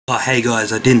Oh hey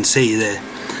guys, I didn't see you there.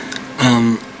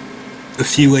 A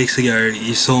few weeks ago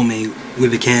you saw me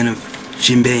with a can of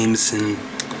Jim Beams and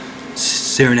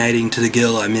serenading to the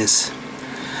girl I miss.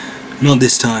 Not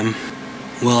this time.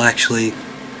 Well actually,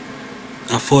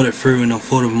 I thought it through and I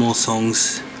thought of more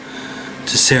songs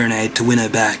to serenade to win her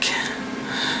back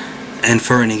and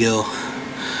for any girl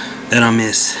that I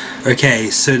miss. Okay,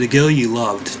 so the girl you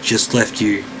loved just left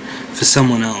you for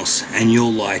someone else and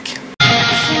you're like,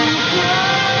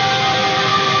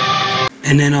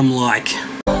 and then I'm like,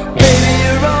 baby,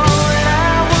 you're all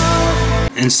I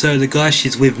want. And so the guy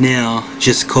she's with now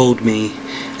just called me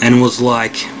and was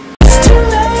like, it's too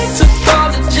late to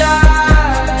apologize.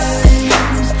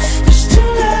 It's too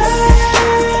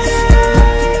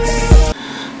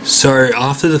late. So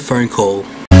after the phone call,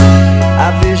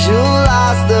 I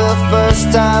visualize the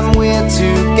first time we're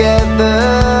together.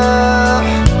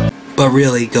 But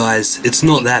really guys, it's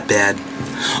not that bad.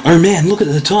 Oh man, look at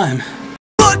the time.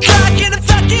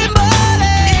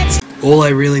 All I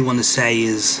really want to say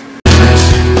is,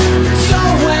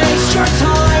 don't waste your time.